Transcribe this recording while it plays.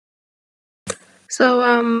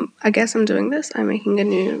I guess I'm doing this. I'm making a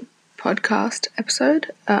new podcast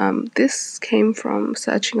episode. This came from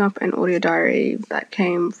searching up an audio diary that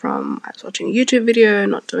came from, I was watching a YouTube video,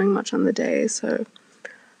 not doing much on the day, so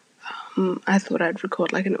I thought I'd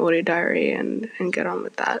record like an audio diary and get on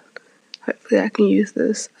with that. Hopefully I can use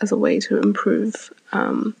this as a way to improve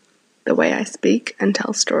the way I speak and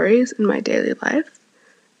tell stories in my daily life.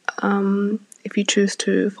 If you choose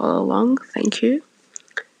to follow along, thank you.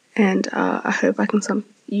 And I hope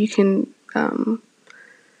you can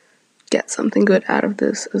get something good out of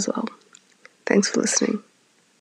this as well. Thanks for listening.